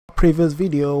previous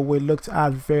video, we looked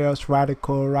at various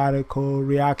radical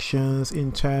reactions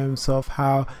in terms of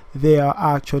how they are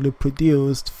actually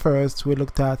produced. First, we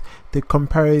looked at the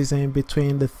comparison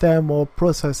between the thermal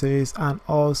processes and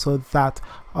also that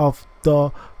of the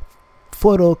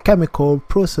photochemical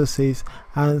processes,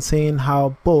 and seeing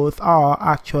how both are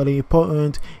actually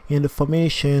important in the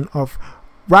formation of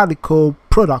radical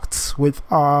products which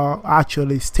are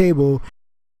actually stable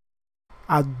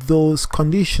at those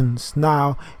conditions.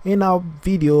 Now, in our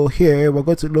video here, we're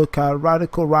going to look at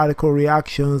radical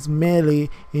reactions mainly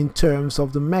in terms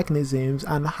of the mechanisms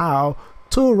and how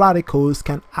two radicals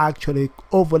can actually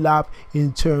overlap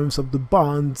in terms of the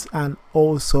bonds and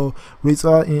also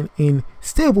result in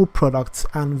stable products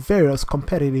and various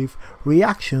competitive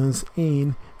reactions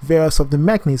in various of the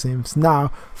mechanisms.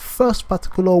 Now, first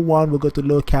particular one we're going to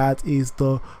look at is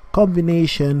the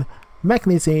combination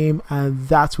mechanism, and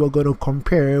that we're going to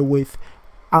compare with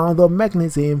another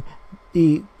mechanism,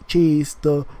 which is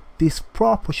the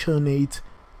disproportionate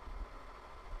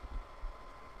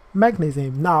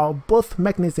mechanism. Now, both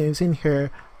mechanisms in here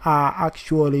are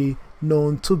actually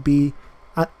known to be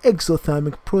an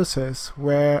exothermic process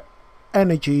where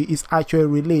energy is actually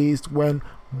released when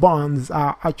bonds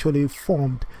are actually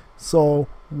formed. So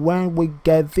when we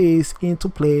get this into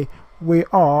play, we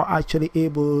are actually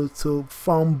able to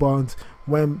form bonds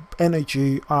when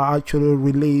energy are actually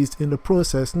released in the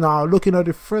process. Now, looking at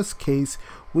the first case,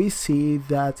 we see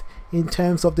that in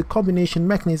terms of the combination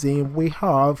mechanism, we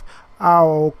have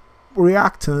our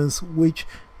reactants, which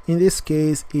in this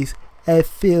case is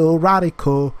ethyl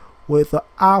radical with the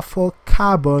alpha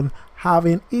carbon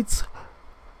having its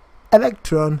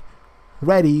electron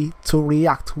ready to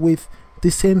react with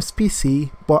the same species,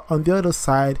 but on the other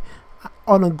side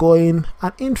undergoing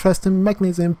an interesting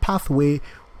mechanism pathway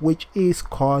which is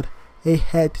called a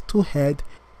head-to-head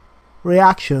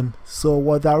reaction. So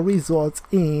what that results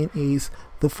in is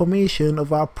the formation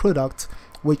of our product,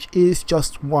 which is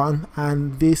just one,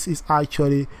 and this is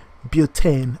actually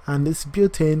butane, and this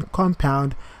butane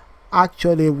compound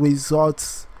actually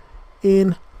results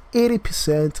in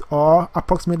 80% or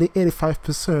approximately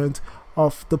 85%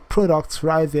 of the products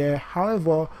right there.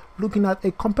 However, looking at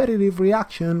a competitive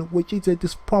reaction, which is a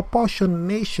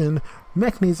disproportionation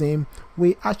mechanism,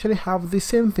 we actually have the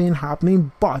same thing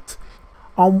happening, but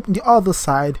on the other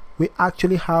side we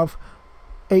actually have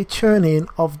a turning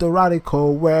of the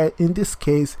radical, where in this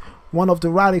case one of the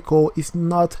radical is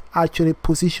not actually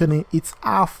positioning its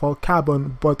alpha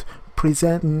carbon but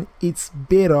presenting its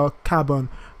beta carbon,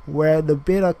 where the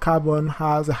beta carbon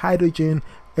has a hydrogen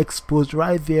exposed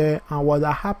right there, and what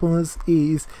that happens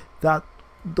is that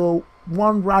the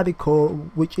one radical,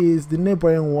 which is the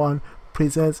neighboring one,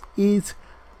 presents its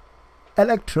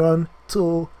electron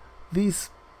to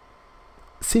this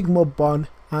sigma bond,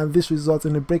 and this results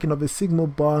in the breaking of the sigma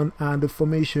bond and the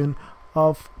formation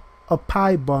of a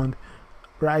pi bond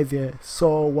right there.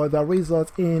 So what that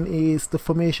results in is the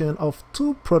formation of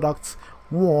two products.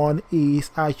 One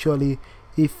is actually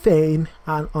ethane,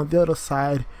 and on the other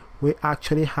side we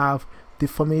actually have the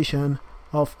formation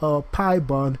of a pi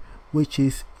bond, which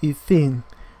is ethene,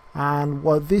 and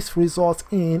what this results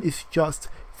in is just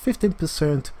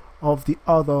 15% of the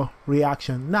other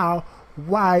reaction. Now,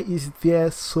 why is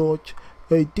there such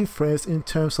a difference in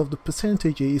terms of the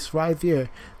percentages right there?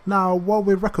 Now, what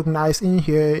we recognize in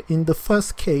here in the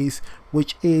first case,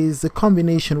 which is the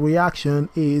combination reaction,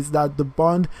 is that the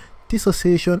bond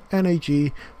dissociation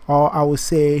energy, or I would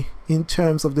say in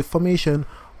terms of the formation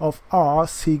of our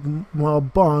sigma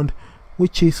bond,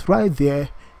 which is right there,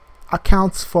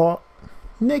 accounts for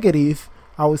negative,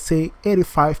 I would say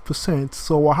 85%.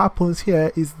 So what happens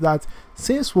here is that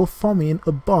since we're forming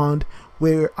a bond,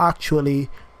 we're actually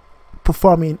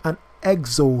performing an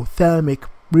exothermic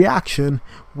reaction,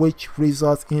 which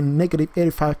results in negative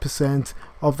 85%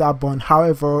 of that bond.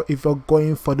 However, if you're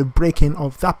going for the breaking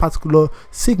of that particular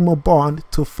sigma bond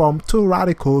to form two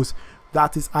radicals,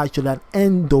 that is actually an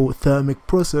endothermic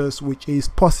process, which is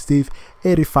positive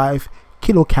 85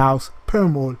 kilocalories per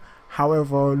mole.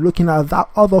 However, looking at that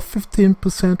other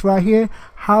 15% right here,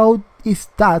 how is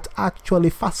that actually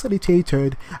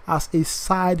facilitated as a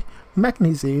side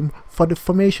mechanism for the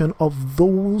formation of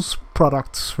those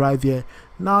products right there?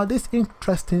 Now, this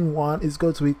interesting one is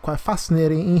going to be quite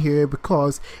fascinating in here,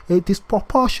 because a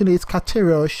disproportionate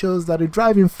criteria shows that the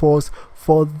driving force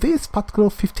for this particular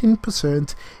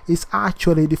 15% is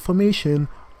actually the formation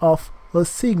of a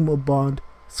sigma bond,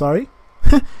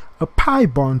 a pi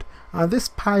bond, and this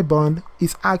pi bond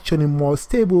is actually more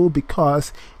stable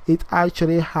because it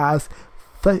actually has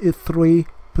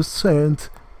 33%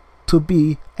 to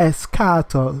be a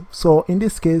scatter. So in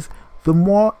this case, the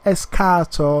more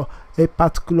scatter a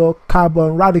particular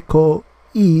carbon radical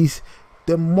is,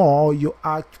 the more you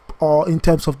act, or in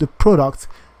terms of the product,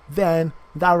 then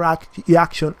that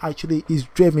reaction actually is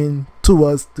driven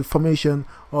towards the formation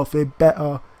of a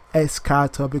better s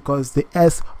scatter, because the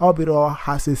s orbital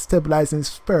has a stabilizing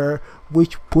sphere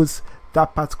which puts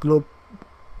that particular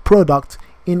product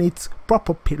in its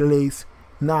proper place.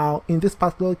 Now in this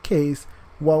particular case,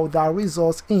 what that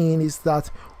results in is that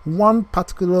one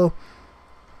particular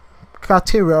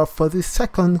criteria for the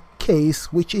second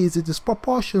case, which is the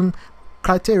disproportion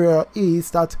criteria,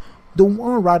 is that the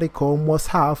one radical must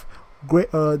have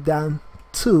greater than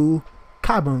 2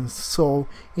 carbons. So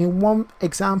in one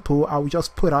example I will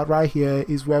just put out right here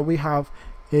is where we have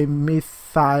a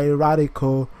methyl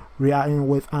radical reacting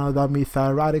with another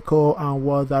methyl radical, and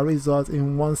what that results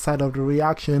in one side of the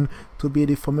reaction to be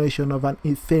the formation of an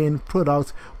ethane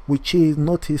product, which is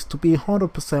noticed to be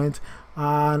 100%,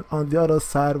 and on the other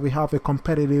side we have a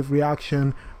competitive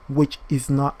reaction which is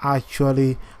not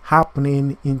actually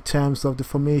happening in terms of the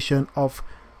formation of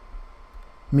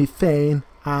methane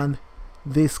and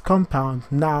this compound.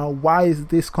 Now why is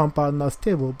this compound not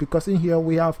stable? Because in here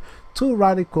we have 2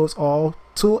 radicals, or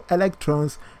 2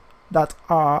 electrons, that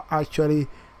are actually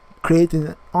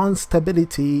creating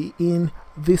instability in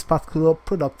this particular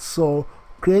product. So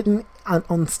creating an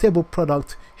unstable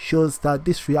product shows that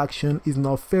this reaction is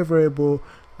not favorable,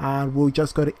 and we're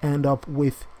just going to end up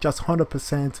with just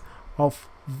 100% of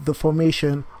the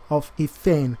formation of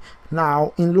ethane.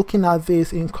 Now in looking at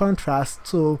this in contrast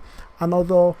to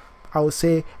another, I would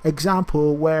say,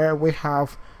 example where we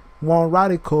have one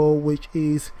radical, which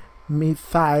is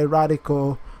methyl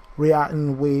radical,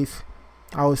 reacting with,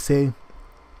 I would say,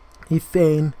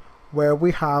 ethane, where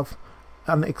we have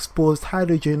an exposed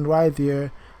hydrogen right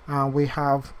there, and we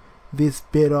have this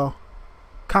beta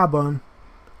carbon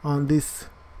on this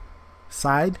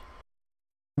side,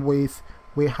 with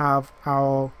we have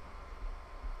our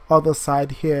other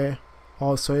side here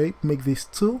also make this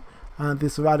 2, and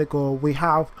this radical, we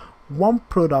have one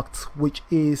product which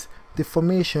is the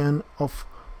formation of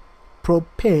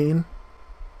propane,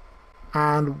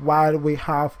 and while we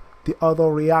have the other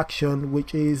reaction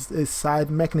which is a side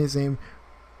mechanism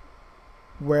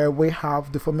where we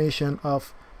have the formation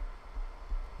of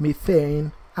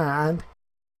methane. And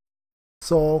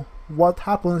so what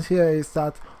happens here is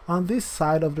that on this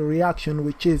side of the reaction,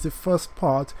 which is the first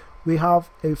part, we have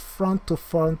a front to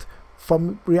front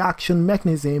reaction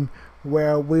mechanism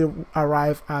where we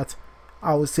arrive at,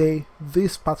 I would say,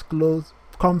 this particular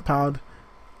compound,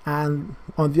 and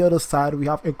on the other side we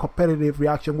have a competitive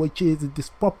reaction, which is the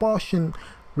disproportion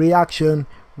reaction,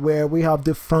 where we have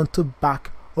the front to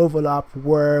back overlap,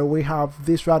 where we have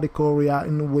this radical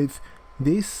reacting with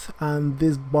this, and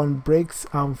this bond breaks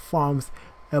and forms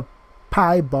a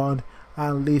pi bond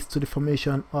and leads to the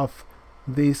formation of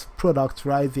this product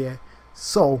right there.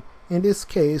 So in this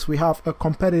case we have a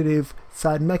competitive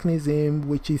side mechanism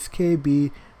which is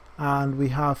Kb, and we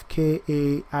have Ka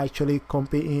actually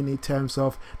competing in terms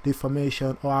of the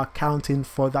formation or accounting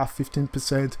for that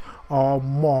 15% or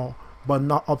more, but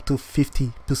not up to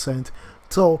 50%.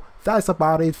 So that's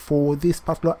about it for this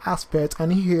particular aspect,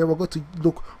 and here we're going to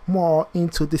look more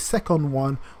into the second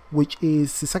one, which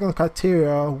is the second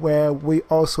criteria, where we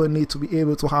also need to be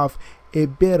able to have a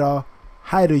beta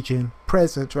hydrogen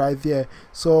present right there.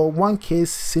 So one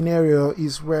case scenario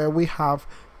is where we have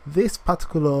this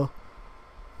particular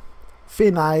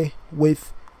phenyl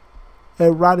with a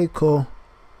radical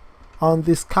on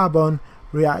this carbon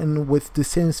reacting with the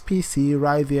same species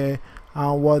right there,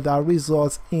 and what that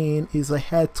results in is a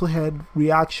head-to-head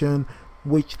reaction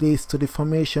which leads to the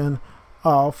formation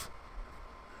of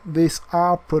this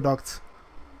R product.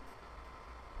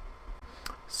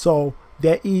 So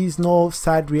there is no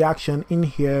side reaction in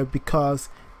here, because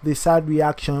the side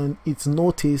reaction, it's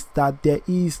noticed that there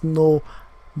is no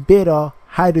beta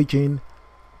hydrogen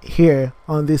here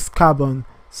on this carbon.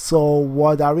 So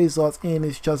what that results in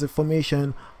is just a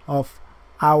formation of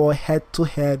our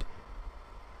head-to-head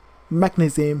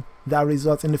mechanism that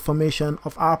results in the formation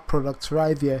of our products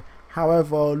right there.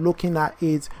 However, looking at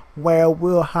it where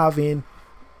we're having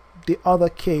the other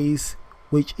case,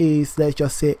 which is, let's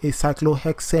just say, a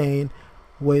cyclohexane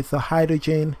with a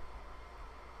hydrogen,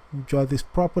 draw this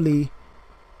properly,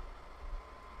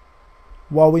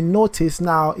 what we notice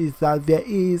now is that there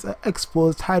is an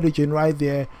exposed hydrogen right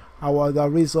there, and what that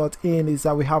results in is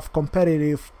that we have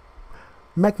competitive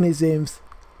mechanisms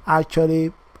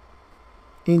actually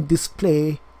in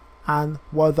display, and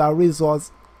what that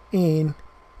results in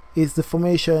is the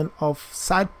formation of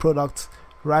side products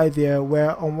right there,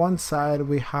 where on one side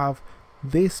we have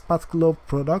this particular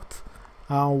product,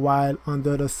 and while on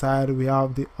the other side we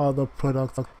have the other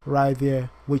product right there,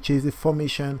 which is the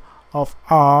formation of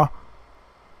our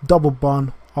double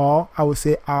bond, or I would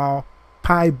say our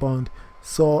pi bond.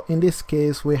 So in this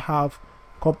case we have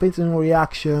competing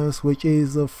reactions, which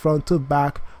is a front to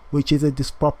back, which is a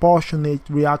disproportionate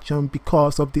reaction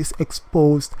because of this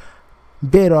exposed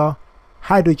beta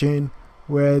hydrogen,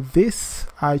 where this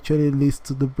actually leads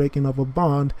to the breaking of a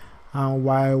bond, and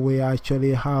while we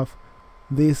actually have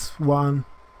this one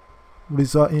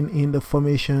resulting in the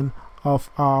formation of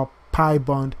our pi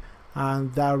bond,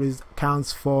 and that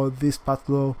accounts for this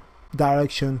particular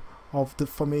direction of the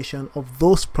formation of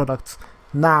those products.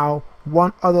 Now,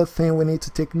 one other thing we need to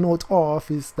take note of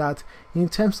is that in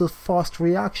terms of forced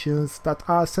reactions that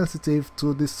are sensitive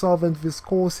to the solvent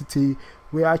viscosity,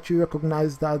 we actually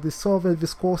recognize that the solvent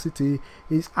viscosity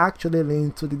is actually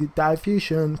linked to the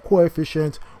diffusion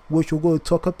coefficient, which we're going to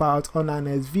talk about on our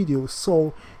next video.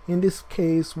 So in this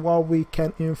case, what we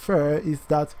can infer is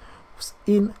that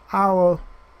in our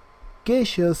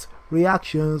gaseous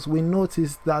reactions, we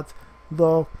notice that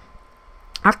the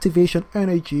activation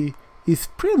energy is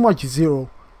pretty much zero,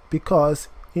 because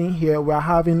in here we're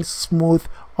having smooth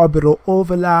orbital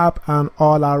overlap and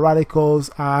all our radicals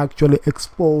are actually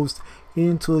exposed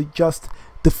into just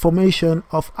the formation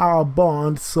of our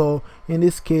bond. So in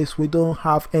this case we don't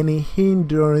have any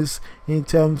hindrance in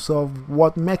terms of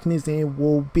what mechanism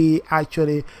will be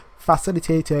actually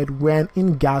facilitated when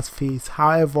in gas phase.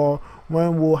 However,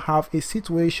 when we'll have a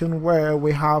situation where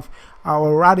we have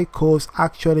our radicals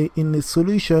actually in the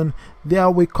solution, there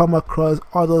we come across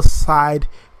other side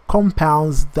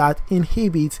compounds that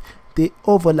inhibit the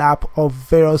overlap of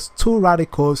various two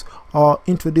radicals or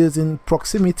introducing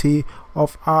proximity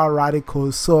of our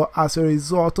radicals. So as a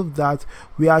result of that,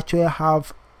 we actually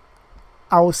have,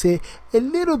 I would say, a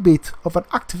little bit of an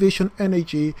activation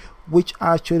energy, which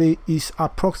actually is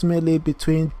approximately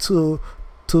between 2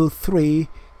 to 3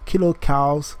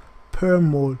 kilocalories per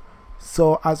mole.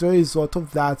 So as a result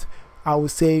of that, I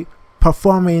would say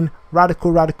performing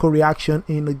radical reaction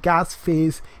in the gas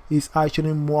phase is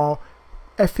actually more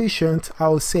efficient, I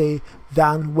would say,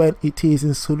 than when it is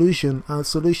in solution, and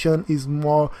solution is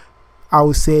more, I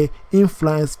would say,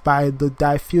 influenced by the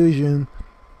diffusion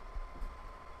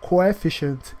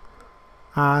coefficient,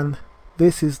 and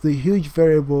this is the huge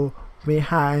variable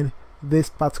behind this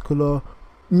particular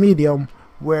medium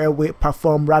where we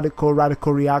perform radical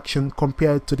reaction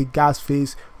compared to the gas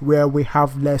phase where we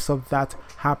have less of that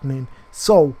happening.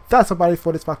 So that's about it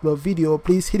for this particular video.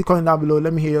 Please hit the comment down below,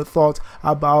 let me hear your thoughts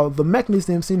about the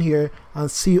mechanisms in here, and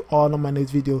see you all on my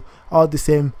next video. All the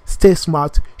same, stay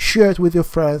smart, share it with your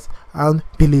friends, and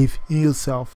believe in yourself.